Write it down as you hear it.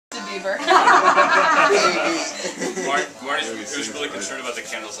Bieber. Marty was really concerned about the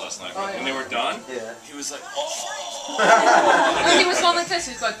candles last night. When they were done, he was like, oh! He was going like this.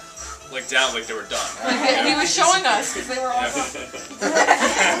 He was going like down, like they were done. Like he was showing us because they were all.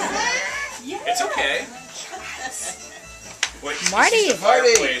 It's okay. Marty. He sees the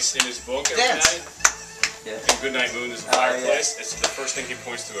fireplace in his book every night. In Goodnight Moon, there's a fireplace. It's the first thing he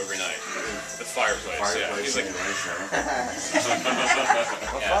points to every night. The fireplace. He's like,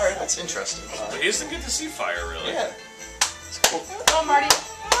 fire. That's interesting. But he doesn't get to see fire, really. Yeah. It's cool. Oh, Marty.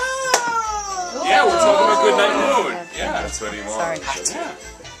 Yeah, we're talking about Goodnight Moon. Yeah. That's what he wants. Sorry.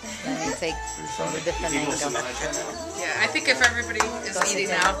 Let me take from a different angle. Yeah, I think if everybody is eating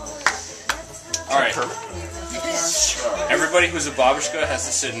now. All right. Everybody who's a babushka has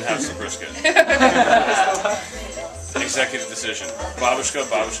to sit and have some brisket. Executive decision. Babushka,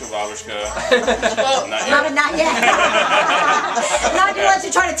 babushka, babushka. Not yet. Not yet. Not unless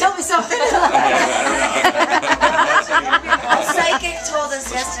you're trying to tell me something. A psychic told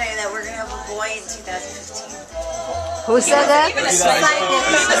us yesterday that we're going to have a boy in 2015. Who said that? Even a psychic.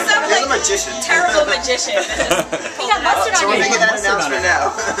 He was some He's a magician. terrible magician. He got mustard So on we're his making that announcement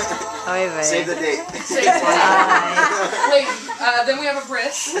now. Oh, wait. Save the date. Wait, then we have a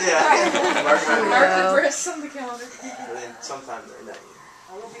bris. Yeah. Mark the bris on the calendar. Sometime during that year.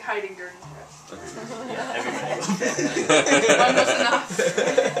 I will be hiding during the bris. Everybody. One was enough.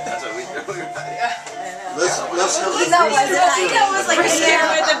 That's what we do. Ina was like scared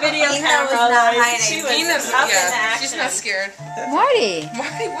with the video camera. She was up in action. She's not scared. Marty.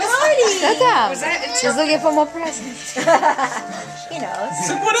 Shut up. Was that She's looking for more presents. He knows.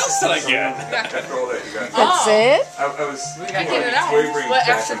 So what else did I get? After all that, you got. That's it? I was I get it out. wavering What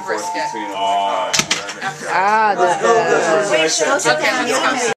back after and forth brisket? between. Ah, the Wait, she'll sit down.